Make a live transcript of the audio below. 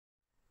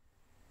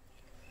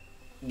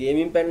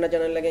Gaming පැන්න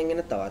channel එකෙන්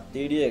එන තවත්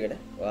වීඩියෝ එකට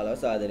ඔයාලව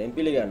සාදරයෙන්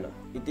පිළිගන්නවා.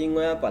 ඉතින්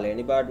ඔයා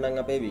පළවෙනි පාට නම්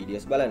අපේ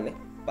වීඩියෝස් බලන්නේ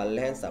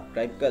පල්ලෙහෙන්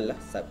subscribe කරලා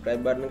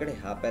subscribe button එකට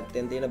එහා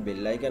පැත්තෙන් තියෙන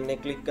bell icon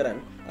එක click කරන්න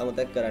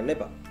අමතක කරන්න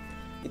එපා.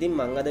 ඉතින්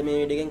මම අද මේ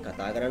වීඩියෝ එකෙන්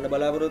කතා කරන්න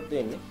බලාපොරොත්තු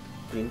වෙන්නේ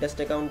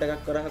Pinterest account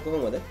එකක් කරා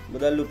කොහොමද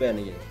මුදල්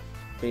උපයන්නේ කියන එක.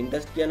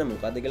 Pinterest කියන්නේ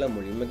මොකද්ද කියලා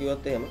මුලින්ම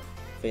කිව්වොත් එහෙම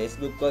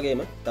Facebook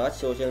වගේම තවත්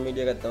social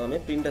media එකක් තමයි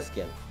මේ Pinterest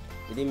කියන්නේ.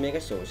 ඉතින් මේක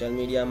social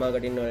media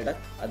marketing වලට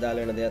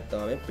අදාළ වෙන දෙයක්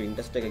තමයි මේ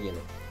Pinterest එක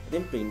කියන්නේ.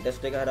 ඉතින්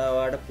Pinterest එක හරහා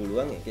ඔයාලට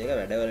පුළුවන් එක එක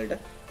වැඩවලට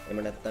එහෙම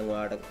නැත්නම්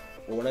ඔයාලට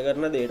ඕන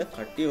කරන දෙයට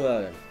කට්ටිය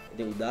හොයාගන්න.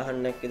 ඉතින්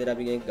උදාහරණයක් විදිහට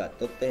අපි කෙනෙක්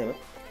ගත්තොත් එහෙම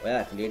ඔයා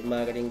affiliate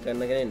marketing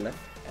කරන කෙනෙක් නම්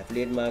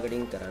affiliate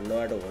marketing කරන්න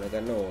ඔයාලට ඕන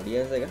කරන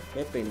audience එක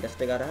මේ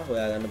Pinterest එක හරහා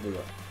හොයාගන්න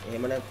පුළුවන්.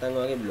 එහෙම නැත්නම්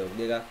ඔයාගේ blog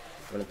එකක්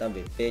එහෙම නැත්නම්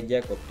web page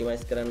එකක්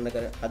optimize කරන්න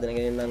හදන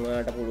කෙනෙක් නම්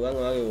ඔයාලට පුළුවන්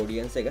ඔයාගේ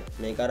audience එක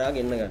මේක හරහා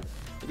ගෙන්න ගන්න.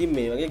 ඉතින්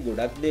මේ වගේ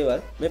ගොඩක්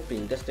දේවල් මේ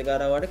Pinterest එක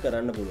හරහා ඔයාලට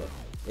කරන්න පුළුවන්.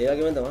 ඒ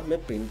වගේම තමයි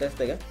මේ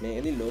Pinterest එක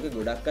මේකෙදි ලෝකේ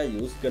ගොඩක් අය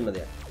use කරන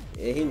දෙයක්.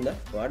 ඒ හින්දා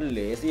ඔයාලට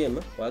ලේසියෙන්ම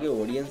ඔයාගේ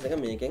audience එක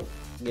මේකෙන්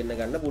ගෙන්න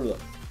ගන්න පුළුවන්.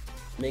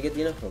 මේකේ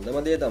තියෙන හොඳම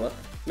දේ තමයි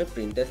මේ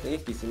Pinterest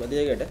එකේ කිසිම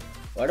දෙයකට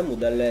ඔයාලට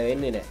මුදල් වැය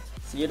වෙන්නේ නැහැ.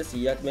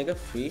 100% මේක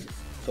free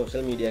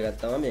social media එකක්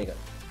තමයි මේක.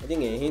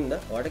 ඉතින් ඒ හින්දා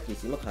ඔයාලට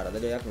කිසිම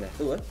කරදරයක්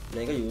නැතුව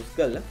මේක use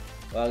කරලා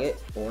ඔයාගේ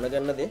ඕන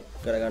කරන දේ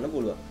කරගන්න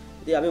පුළුවන්.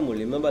 ඉතින් අපි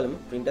මුලින්ම බලමු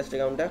Pinterest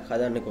account එකක්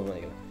හදන්නේ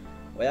කොහොමද කියලා.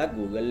 ඔයා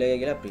Google එකේ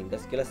ගිහලා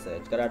Pinterest කියලා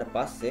search කරාට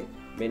පස්සේ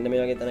මෙන්න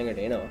මේ වගේ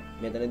තැනකට එනවා.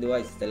 මෙතනදී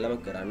ඔයා ඉස්සෙල්ලාම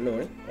කරන්න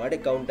ඕනේ ඔයාට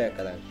account එකක්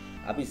හදන්න.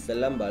 අපි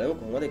ඉස්සෙල්ලාම බලමු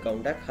කොහොමද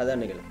account එකක්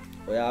හදන්නේ කියලා.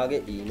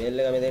 ඔයාගේ email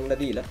එක මෙතෙන්ට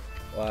දීලා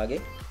ඔයාගේ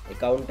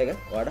account එක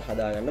ඔයාට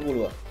හදාගන්න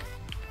පුළුවන්.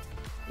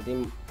 ඉතින්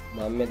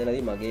මම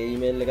මෙතනදී මගේ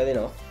email එක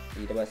දෙනවා.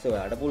 ඊට පස්සේ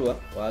ඔයාට පුළුවන්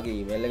ඔයාගේ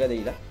email එක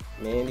දීලා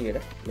මේ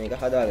විදිහට මේක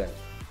හදාගන්න.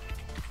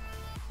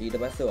 ඊට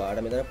පස්සේ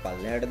ඔයාට මෙතන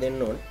පල්ලෙහාට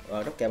දෙන්න ඕනේ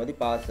ඔයාට කැමති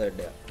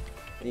password එක.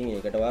 ඉතින්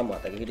ඒකට ඔයා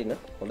මතක හිටින්න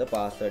හොඳ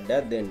password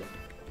එකක් දෙන්න.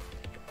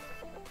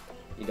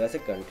 ඊට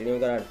පස්සේ continue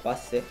කරාට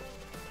පස්සේ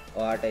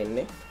ඔයාට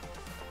එන්නේ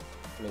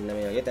මෙන්න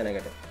මේ වගේ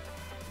තැනකට.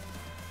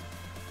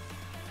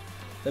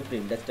 මේ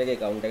Pinterest එකේ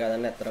account එක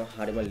හදන්න ඇත්තටම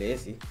හරිම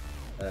ලේසි.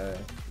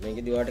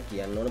 මේකෙදි ඔයාට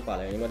කියන්න ඕන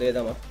පළවෙනිම දේ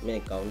තමයි මේ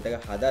account එක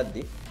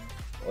හදද්දි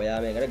ඔයා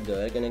මේකට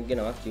girl කෙනෙක්ගේ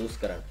නමක් use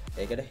කරන්න.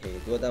 ඒකට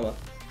හේතුව තමයි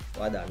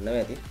ඔයා දන්නවා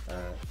ඇති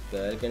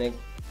girl කෙනෙක්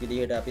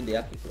විදිහට අපි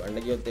දෙයක්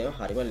විකුණන්න ගියොත් එහෙම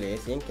හරිම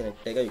ලේසියෙන්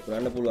කෙනෙක්ට ඒක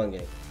විකුණන්න පුළුවන්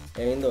කෙනෙක්.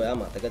 ඒ හින්දා ඔයා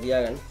මතක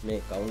තියාගන්න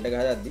මේ account එක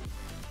හදද්දි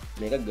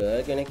මේක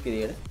girl කෙනෙක්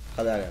විදිහට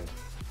හදාගන්න.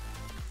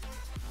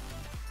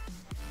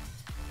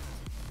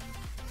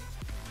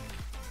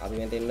 අපි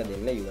මෙතෙන්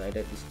දෙන්න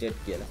United States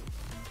කියලා.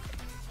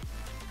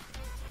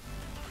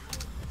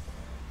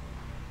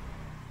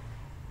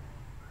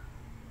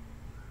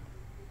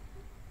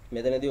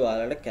 මෙතනදී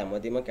ඔයාලට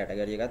කැමතිම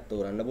කැටගරි එකක්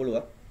තෝරන්න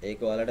පුළුවන්.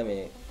 ඒක ඔයාලට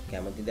මේ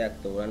කැමති දෙයක්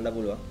තෝරන්න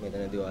පුළුවන්.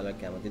 මෙතනදී ඔයාලා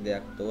කැමති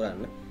දෙයක්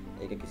තෝරන්න.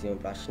 ඒක කිසිම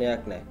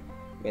ප්‍රශ්නයක් නැහැ.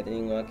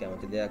 මෙතනින් ඔයා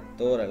කැමති දෙයක්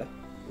තෝරලා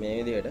මේ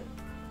විදිහට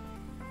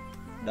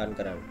done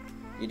කරන්න.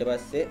 ඊට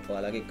පස්සේ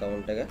ඔයාලගේ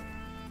account එක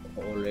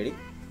already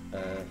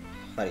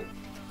හරි.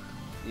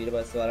 ඊට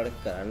පස්සේ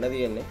ඔයාලට කරන්න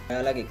තියෙන්නේ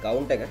ඔයාලගේ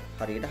account එක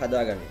හරියට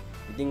හදාගන්න.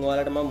 ඉතින්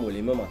ඔයාලට මම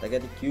මුලින්ම මතක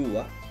ඇති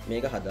කිව්වා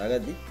මේක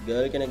හදාගද්දි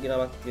girl කෙනෙක්ගේ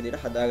නමක්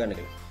විදිහට හදාගන්න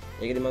කියලා.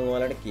 ඒකෙදි මම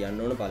ඔයාලට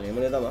කියන්න ඕන පළවෙනිම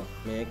දේ තමයි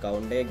මේ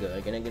account එකේ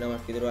girl කෙනෙක්ගේ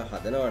නමක් විදිහට ඔයා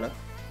හදනවා නම්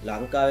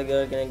ලංකාවේ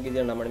girl කෙනෙක්ගේ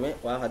විදිහට නම නෙමෙයි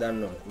ඔයා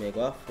හදන්න ඕන. මේක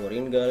ඔයා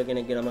foreign girl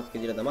කෙනෙක්ගේ නමක්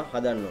විදිහට තමයි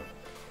හදන්න ඕන.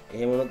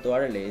 එහෙම වුණොත්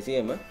ඔයාලට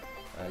ලේසියෙම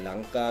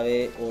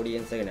ලංකාවේ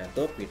audience එක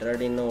නැතෝ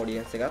පිටරට ඉන්න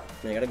audience එකක්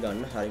මේකට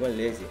ගන්න හරිම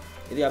ලේසියි.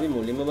 ඉතින් අපි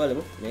මුලින්ම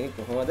බලමු මේක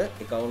කොහොමද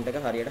account එක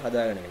හරියට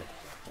හදාගන්න කියලා.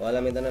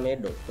 ඔයාලා මෙතන මේ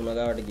dot තුන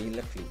ගාවට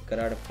ගිහිල්ලා click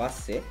කරාට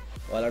පස්සේ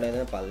ඔයාලට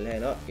එතන පල්ලෙහා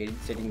එනවා edit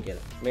setting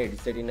කියලා. මේ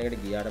edit setting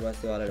එකට ගියාට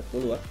පස්සේ ඔයාලට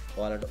පුළුවන්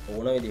ඔයාලට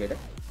ඕන විදිහට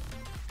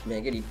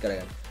මේක edit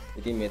කරගන්න.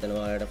 ඉතින් මෙතන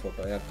ඔයාලට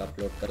ෆොටෝ එකක්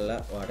අප්ලෝඩ් කරලා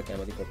ඔයාලට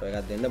කැමති ෆොටෝ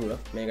එකක් දෙන්න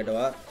පුළුවන්. මේකට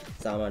ඔයා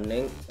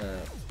සාමාන්‍යයෙන්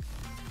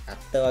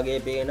ඇත්ත වගේ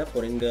පේන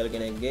foreign girl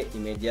කෙනෙක්ගේ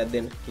image එකක්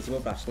දෙන්න කිසිම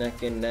ප්‍රශ්නයක්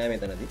වෙන්නේ නැහැ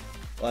මෙතනදී.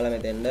 ඔයාලා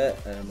මෙතෙන්ද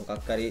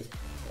මොකක් හරි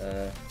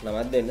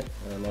නමක් දෙන්න.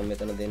 මම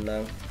මෙතන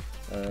දෙන්නම්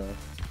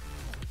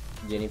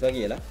ජෙනිෆර්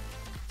කියලා.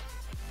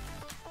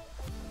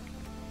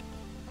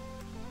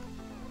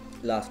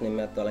 last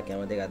name එකත් ඔයාලා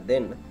කැමති එකක්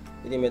දෙන්න.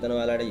 ඉතින් මෙතන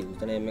ඔයාලට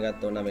user name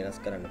එකත් ඕන නම් වෙනස්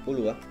කරන්න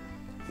පුළුවන්.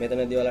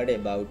 මෙතනදී ඔයාලට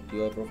about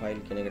your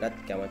profile කියන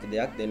එකටත් කැමති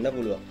දෙයක් දෙන්න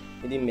පුළුවන්.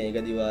 ඉතින්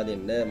මේකදී ඔයා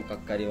දෙන්න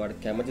මොකක් හරි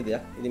ඔයාලට කැමති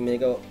දෙයක්. ඉතින්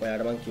මේක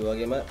ඔයාලට මම කිව්වා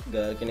වගේම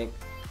girl කෙනෙක්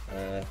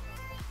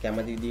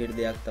කැමති විදිහට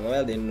දෙයක් තමයි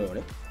ඔයා දෙන්න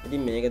ඕනේ.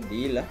 ඉතින් මේක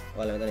දීලා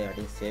ඔයාලා මෙතන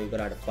යටින් save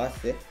කරාට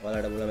පස්සේ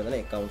ඔයාලට පුළුවන් මෙතන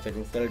account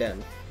settings වලට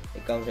යන්න.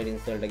 account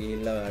settings වලට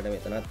ගිහිල්ලා ඔයාලට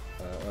මෙතනත්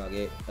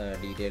ඔයාගේ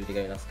detail ටික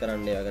වෙනස්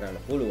කරන්න ඒවා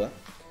කරන්න පුළුවන්.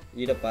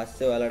 ඊට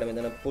පස්සේ ඔයාලට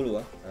මෙතන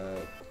පුළුවන්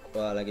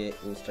ඔයාලගේ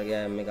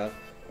Instagram එකක්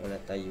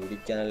නැත්නම්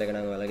YouTube channel එක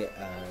නම් ඔයාලගේ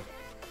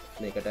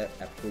මේකට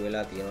approve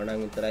වෙලා තියෙනවා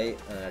නම් විතරයි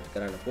add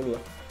කරන්න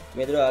පුළුවන්.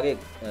 මේ විතර ඔයාගේ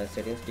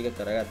settings ටික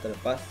කරගත්තට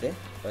පස්සේ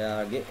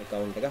ඔයාගේ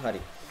account එක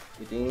හරි.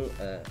 ඉතින්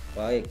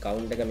ඔයාගේ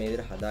account එක මේ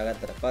විදිහට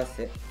හදාගත්තට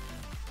පස්සේ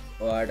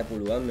ඔයාලට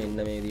පුළුවන් මෙන්න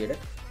මේ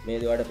විදිහට මේ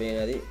දුවට පේන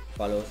ඇති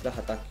ෆලෝස්ලා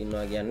 7ක්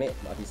ඉන්නවා කියන්නේ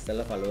අපි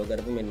ඉස්සෙල්ලා ෆලෝ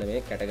කරපු මෙන්න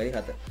මේ කැටගරි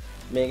 7.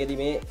 මේකෙදි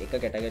මේ එක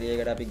කැටගරි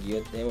එකකට අපි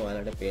ගියොත් එහෙම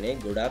ඔයාලට පේන්නේ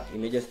ගොඩාක්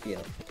ඉමේජස්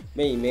තියෙනවා.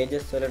 මේ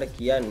ඉමේජස් වලට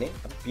කියන්නේ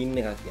අපි පින්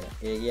එකක් කියලා.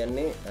 ඒ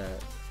කියන්නේ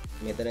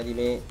මෙතනදී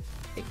මේ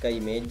එක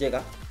ඉමේජ් එකක්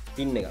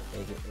පින් එකක්.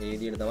 ඒ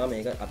විදිහට තමයි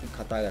මේක අපි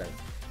කතා කරන්නේ.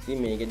 ඉතින්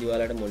මේකෙදි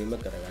ඔයාලට මුලින්ම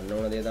කරගන්න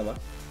ඕන දේ තමයි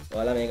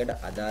ඔයාලා මේකට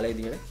අදාළ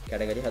විදිහට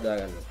කැටගරි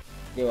හදාගන්න ඕනේ.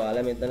 ඉතින්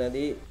ඔයාලා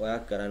මෙතනදී ඔයා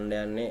කරන්න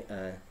යන්නේ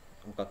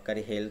මොකක්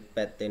හරි හෙල්ත්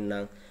පැත්තෙන්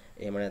නම්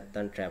එහෙම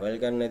නැත්නම් ට්‍රැවල්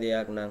කරන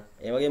දෙයක් නම්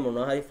ඒ වගේ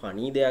මොනවා හරි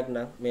ෆනි දෙයක්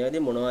නම් මේ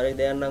වගේ මොනවා හරි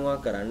දෙයක් නම්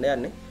ඔයා කරන්න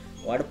යන්නේ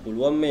ඔයාලට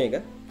පුළුවන් මේක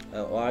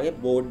ඔයාගේ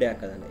බෝඩ්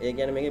එකක් හදන්න. ඒ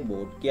කියන්නේ මේකේ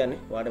බෝඩ් කියන්නේ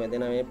ඔයාලට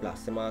මෙතන මේ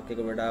ප්ලස් මාක්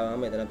එක උඩට ආවම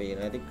මෙතන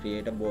පේනවා ඇති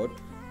create a board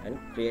and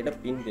create a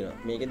pin තියෙනවා.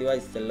 මේකේදී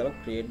ඔයා ඉස්සෙල්ලාම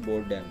create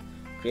board යන්න.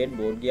 create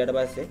board ගියාට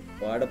පස්සේ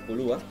ඔයාලට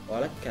පුළුවන්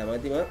ඔයාලා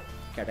කැමතිම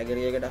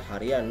කැටගරි එකට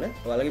හරියන්න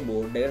ඔයාලගේ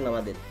බෝඩ් එකට නම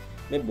දෙන්න.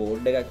 මේ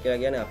බෝඩ් එකක්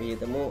කියලා කියන්නේ අපි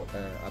හිතමු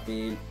අපි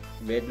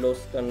weight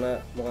loss කරන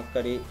මොකක්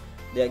හරි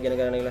දෙයක් ගැන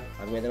කරන්න කියලා.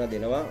 අපි මෙතන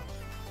දෙනවා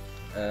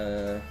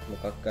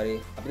මොකක් හරි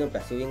අපි දැන්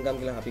passive income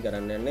කියලා අපි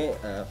කරන්න යන්නේ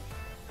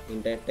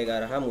ඉන්ටර්නෙට් එක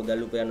හරහා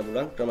මුදල් උපයන්න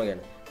පුළුවන් ක්‍රම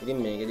ගැන. ඉතින්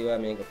මේකදී ඔයා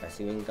මේක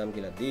passive income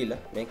කියලා දීලා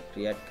මේක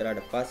create කරාට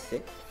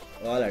පස්සේ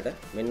ඔයාලට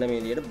මෙන්න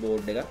මේ විදිහට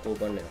බෝඩ් එකක්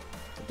ඕපන් වෙනවා.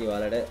 ඉතින්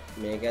ඔයාලට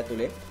මේක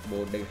ඇතුලේ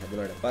බෝඩ් එක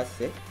හැදුනාට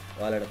පස්සේ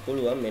ඔයාලට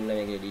පුළුවන් මෙන්න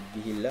මේක edit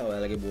ගිහිල්ලා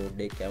ඔයාලගේ බෝඩ්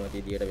එක කැමති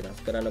විදිහට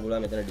වෙනස් කරන්න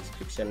පුළුවන්. මෙතන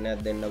description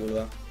එකක් දෙන්න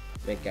පුළුවන්.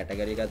 මේ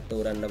කැටගරි එකක්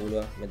තෝරන්න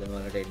පුළුවන්. මෙතන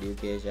ඔයාලට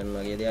education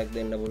වගේ දෙයක්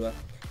දෙන්න පුළුවන්.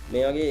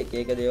 මේ වගේ එක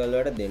එක දේවල්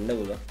වලට දෙන්න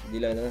පුළුවන්.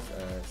 දීලා මෙතන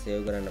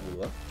save කරන්න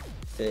පුළුවන්.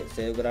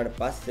 save කරාට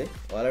පස්සේ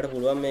ඔයාලට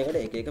පුළුවන් මේකට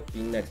එක එක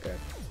pin add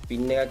කරන්න.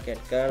 pin එකක්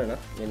add කරන්න නම්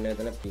මෙන්න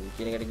මෙතන pin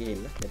කියන එකට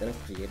ගිහිල්ලා මෙතන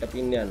create a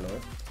pin යන්න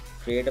ඕනේ.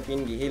 create a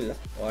pin ගිහිල්ලා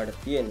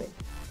ඔයාලට තියෙන්නේ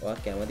ඔයා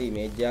කැමති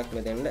image එකක්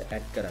මෙතෙන්ට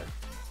add කරන්න.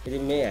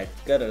 ඉතින් මේ add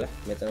කරලා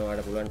මෙතන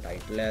ඔයාලට පුළුවන්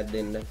title එකක්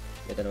දෙන්න.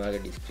 මෙතන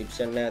ඔයාගේ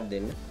description එකක්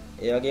දෙන්න.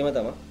 ඒ වගේම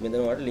තමයි මෙතන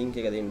ඔයාලට link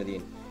එක දෙන්න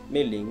තියෙන්නේ.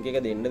 මේ link එක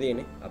දෙන්න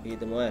තියෙන්නේ අපි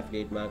හිතමු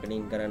affiliate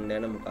marketing කරන්න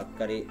යන මොකක්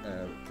හරි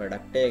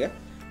product එක.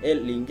 ඒ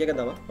link එක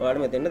තමයි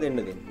ඔයාලට මෙතෙන්ට දෙන්න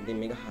දෙන්නේ. ඉතින්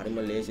මේක හරිම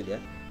ලේසි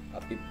දෙයක්.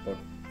 අපි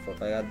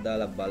ෆොටෝ එකක්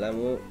දාලා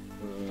බලමු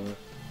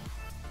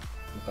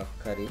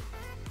මොකක් හරි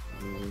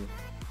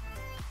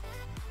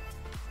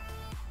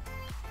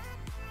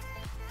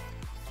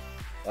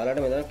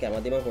ඔයාලට මෙතන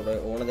කැමතිම ෆොටෝ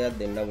ඕන දෙයක්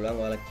දෙන්න පුළුවන්.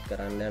 ඔයාලා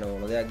කරන්න යන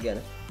ඕන දෙයක් ගැන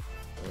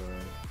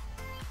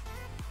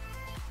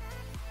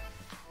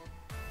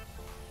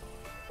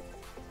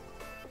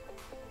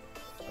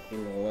අපි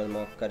normal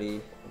මොකක් හරි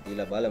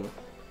දීලා බලමු.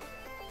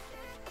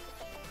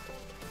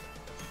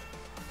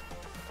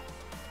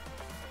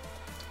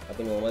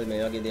 අපි normal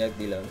මේ වගේ දෙයක්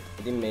දීලා.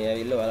 ඉතින් මේ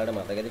ඇවිල්ලා ඔයාලට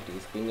මතකද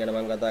T-spin ගැන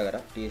මම කතා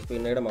කරා.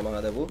 T-spin එකට මම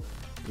හදපු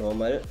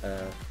normal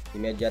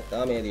image එකක්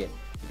තමයි මේ තියෙන්නේ.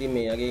 ඉතින්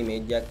මේ වගේ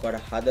image එකක්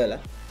වඩ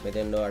හදලා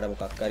මෙතෙන් ඔයාලට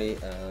මොකක් හරි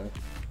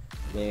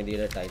මේ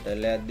විදිහට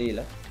title එකක්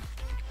දීලා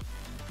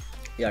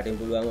යටින්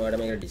පුළුවන්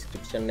ඔයාලට මේක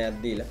description එකක්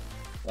දීලා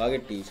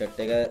ඔයාගේ t-shirt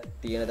එක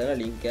තියෙන තැන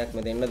link එකක්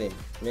මෙතෙන්න දෙන්න.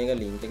 මේක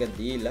link එක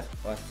දීලා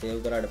ඔයා save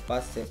කරාට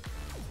පස්සේ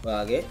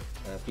ඔයාගේ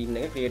pin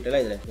එක create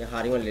වෙලා ඉඳලා. ඉතින්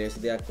හරියම ලේසි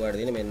දෙයක් ඔයාලට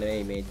දෙන්නේ මෙන්න මේ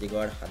image එක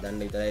ඔයාලට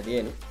හදන්න විතරයි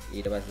තියෙන්නේ.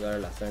 ඊට පස්සේ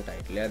ඔයාලට ලස්සන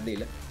title එකක්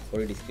දීලා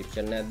පොඩි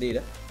description එකක්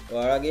දීලා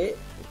ඔයාලගේ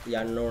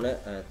යන්න ඕන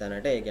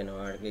තැනට ඒ කියන්නේ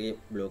ඔයාලගේ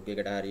blog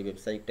එකට හරි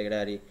website එකට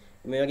හරි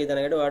මේ වගේ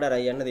තැනකට ඔයාලට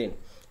අරයි යන්න දෙන්නේ.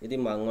 ඉතින්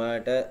මම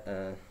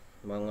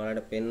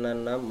ඔයාලට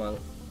පෙන්නන්නම් මම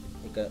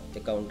එක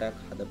account එකක්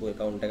හදපු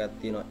account එකක්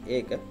තියෙනවා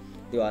ඒක.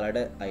 ඉතින් ඔයාලට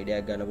idea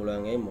එකක් ගන්න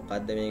පුළුවන් ඒ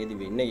මොකද්ද මේකෙදි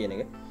වෙන්නේ කියන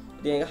එක.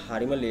 ඉතින් ඒක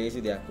හරිම ලේසි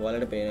දෙයක්.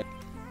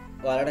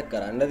 ඔයාලට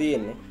කරන්න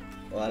තියෙන්නේ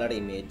ඔයාලට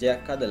image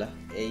එකක් හදලා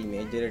ඒ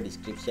image එකේ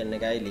description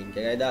එකයි link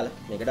එකයි දාලා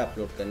මේකට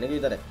upload කරන එක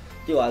විතරයි.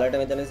 ඉතින් ඔයාලට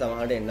මෙතන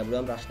සමහරට එන්න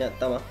පුළුවන් ප්‍රශ්නයක්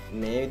තමයි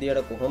මේ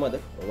විදියට කොහොමද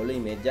ඔයාලා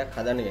image එකක්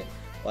හදන්නේ.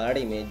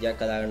 ඔයාලට image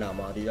එකක් හදාගන්න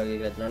අමාරුයි වගේ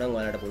කියලා හිතනවා නම්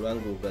ඔයාලට පුළුවන්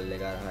Google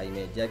එක හරහා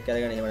image එකක්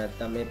අරගෙන එහෙම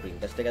නැත්නම් මේ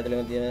Pinterest එක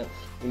ඇතුළේම තියෙන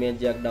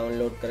image එකක්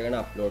download කරගෙන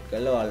upload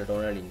කරලා ඔයාලට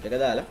ඕන link එක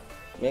දාලා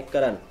මේක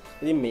කරන්න.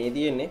 ඉතින් මේ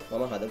තියෙන්නේ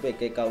මම හදපු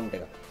එක account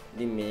එක.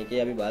 ඉතින්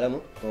මේකේ අපි බලමු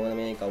කොහොමද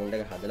මේ account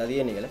එක හදලා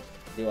තියෙන්නේ කියලා.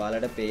 ඉතින්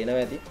ඔයාලට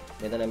පේනවා ඇති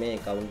මෙතන මේ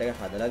account එක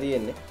හදලා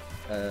තියෙන්නේ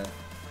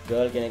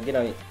girl කෙනෙක්ගේ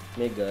නමින්.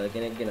 මේ girl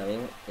කෙනෙක්ගේ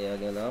නමින් ඒ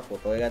වගේම තමයි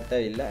ෆොටෝ එකත්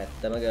ඇවිල්ලා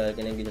ඇත්තම girl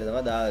කෙනෙක් විදිහට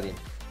තමයි දාලා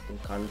තියෙන්නේ.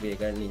 country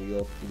එක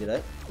නිව්යෝක්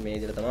විදිහට මේ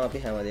විදිහට තමයි අපි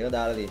හැමදේම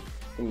දාලා තියෙන්නේ.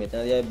 ඉතින්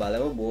මෙතනදී අපි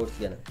බලමු boards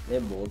ගැන.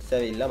 මේ boards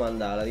ඇවිල්ලා මම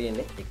දාලා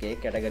තියෙන්නේ එක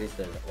එක categories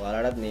වලට.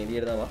 ඔයාලටත් මේ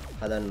විදිහට තමයි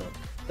හදන්න ඕන.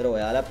 ඒතර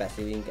ඔයාලා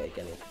passive income ඒ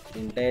කියන්නේ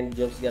internet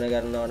jobs ගැන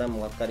කරනවා නම්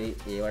මොකක් හරි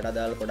ඒවට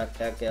අදාළ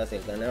product එකක් ඒවා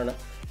sell කරනවා නම්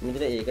මේ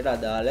විදිහට ඒකට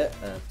අදාළ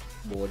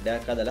board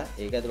එකක් හදලා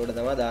ඒක ඇතුළට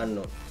තමයි දාන්න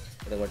ඕන.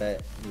 එතකොට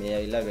මේ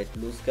ඇවිල්ලා wet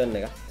loose කරන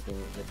එක. ඉතින්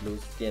wet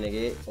loose කියන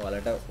එකේ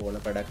ඔයාලට ඕන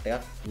product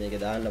එකක්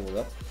මේකේ දාන්න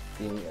පුළුවන්.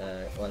 ඉතින්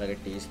ඔයාලගේ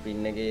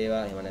T-spin එකේ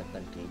ඒවා එහෙම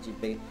නැත්නම්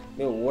T-chip එකේ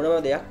මේ ඕනම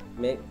දෙයක්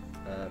මේ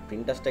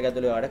Pinterest එක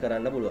ඇතුලේ ඔයාලට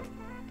කරන්න පුළුවන්.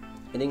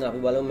 ඉතින් අපි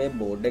බලමු මේ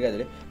board එක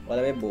ඇතුලේ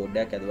ඔයාලා මේ board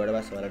එකක් ඇදුවට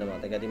පස්සේ ඔයාලට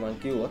මතක ඇති මම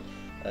කිව්වා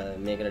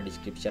මේකට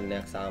description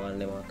එකක්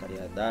සාමාන්‍ය මොකක් හරි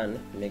දාන්න.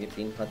 මේකේ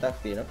pin 7ක්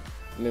තියෙනවා.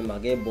 මේ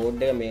මගේ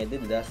board එක මේදී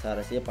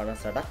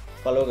 2458ක්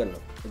follow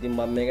කරනවා. ඉතින්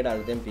මම මේකට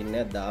අලුතෙන් pin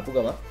එකක් දාපු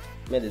ගම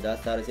මේ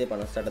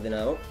 2458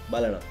 දෙනාව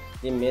බලනවා.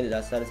 ඉතින් මේ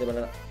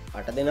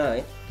 2458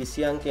 දෙනාවේ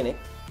කිසියම් කෙනෙක්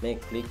මේ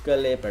ක්ලික්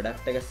කරලා ඒ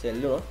ප්‍රොඩක්ට් එක සෙල්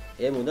වුණොත්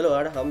ඒ මුදල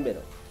ඔයාලට හම්බ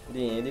වෙනවා.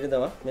 ඉතින් මේ විදිහට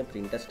තමයි මේ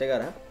print test එක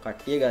අරහා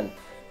කට්ටිය ගන්න.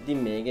 ඉතින්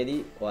මේකෙදි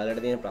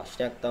ඔයාලට තියෙන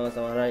ප්‍රශ්නයක් තමයි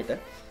සමහර අයට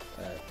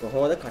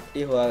කොහොමද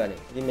කට්ටිය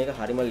හොයාගන්නේ. ඉතින් මේක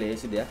හරිම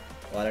ලේසි දෙයක්.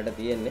 ඔයාලට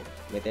තියෙන්නේ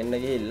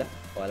මෙතෙන්ට ගිහිල්ලා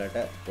ඔයාලට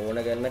ඕන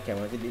කරන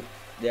කැමති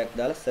දෙයක්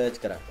දාලා සර්ච්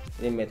කරන්න.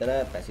 ඉතින් මෙතන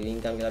passive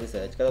income කියලා අපි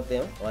සර්ච් කරොත්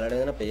එහෙම ඔයාලට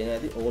එතන පේනවා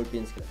ඇති all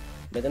pins කියලා.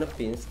 මෙතන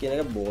pins කියන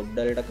එක board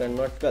වලට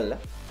කන්වර්ට් කරලා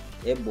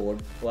ඒ board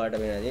ඔයාලට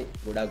වෙන ඇති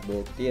ගොඩක්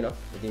board තියෙනවා.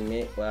 ඉතින්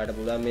මේ ඔයාලට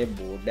පුළුවන් මේ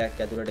board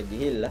එකක් ඇතුළට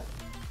ගිහිල්ලා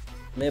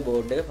මේ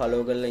board එක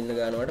follow කරලා ඉන්න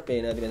ගානකට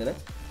පේනවා ඇති මෙතන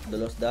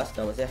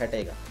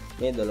 12961.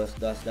 මේ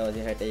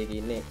 12961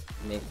 ඉන්නේ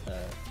මේ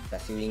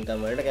passive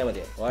income වලට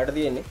කැමතියි. ඔයාලට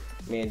තියෙන්නේ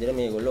මේ විදිහට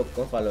මේගොල්ලෝ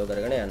ඔක්කොම follow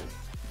කරගෙන යන්න.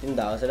 ඉතින්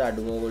දවසට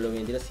අඩුම ඕගොල්ලෝ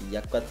මේ විදිහට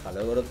 100ක්වත්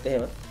follow කරොත්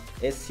එහෙම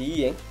ඒ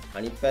 100ෙන්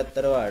අනිත්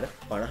පැත්තට වාඩ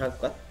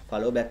 50ක්වත්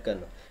follow back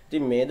කරනවා.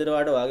 ඉතින් මේ දර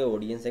වාඩ වාගේ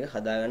audience එක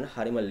හදාගන්න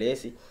හරිම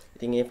ලේසි.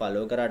 ඉතින් මේ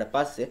follow කරාට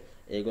පස්සේ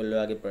ඒගොල්ලෝ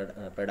වාගේ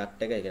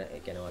product එක ඒ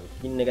කියන්නේ වාගේ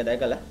pin එක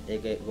දැකලා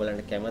ඒක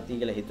ඒගොල්ලන්ට කැමති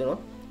කියලා හිතනවා.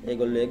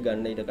 ඒගොල්ලෝ ඒක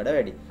ගන්න ඊට කඩ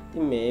වැඩි.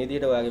 ඉතින් මේ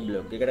විදිහට වාගේ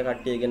blog එකට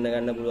කට්ටිය ගෙන්න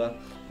ගන්න පුළුවන්.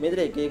 මේ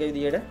විදිහට එක එක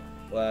විදිහට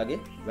ඔයාගේ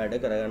වැඩ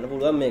කරගන්න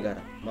පුළුවන් මේක අර.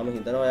 මම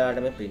හිතනවා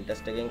ඔයාලට මේ print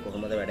test එකෙන්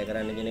කොහොමද වැඩ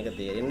කරන්න කියන එක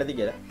තේරෙන්නේ නැති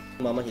කියලා.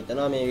 මම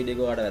හිතනවා මේ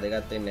වීඩියෝ එක ඔයාලට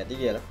වැදගත් වෙන්නේ නැති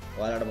කියලා.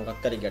 ඔයාලට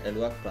මොකක් හරි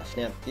ගැටලුවක්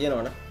ප්‍රශ්නයක්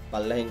තියෙනවනම්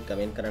පල්ලෙහින්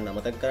කමෙන්ට් කරන්න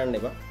අමතක කරන්න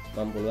එපා.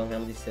 මම පුළුවන්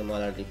හැමතිස්සෙම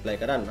ඔයාලට රිප්ලයි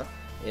කරන්න.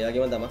 ඒ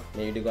වගේම තමයි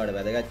මේ වීඩියෝ එක ඔයාලට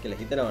වැදගත්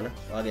කියලා හිතනවනම්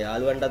ඔයාගේ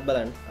යාළුවන්ටත්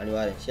බලන්න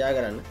අනිවාර්යෙන් ෂෙයා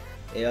කරන්න.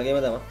 ඒ වගේම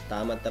තමයි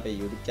තාමත් අපේ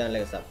YouTube channel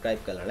එක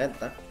subscribe කරලා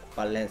නැත්නම්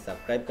පල්ලෙහින්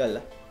subscribe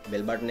කරලා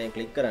bell button එක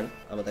click කරන්න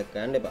අමතක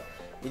කරන්න එපා.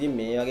 ඉතින්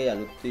මේ වගේ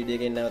අලුත් වීඩියෝ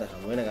එකකින් නැවත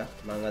හමු වෙනකම්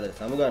මම අද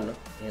සමු ගන්නවා.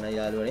 එහෙනම්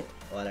යාළුවනේ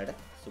ඔයාලට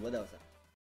සුබ දවසක්.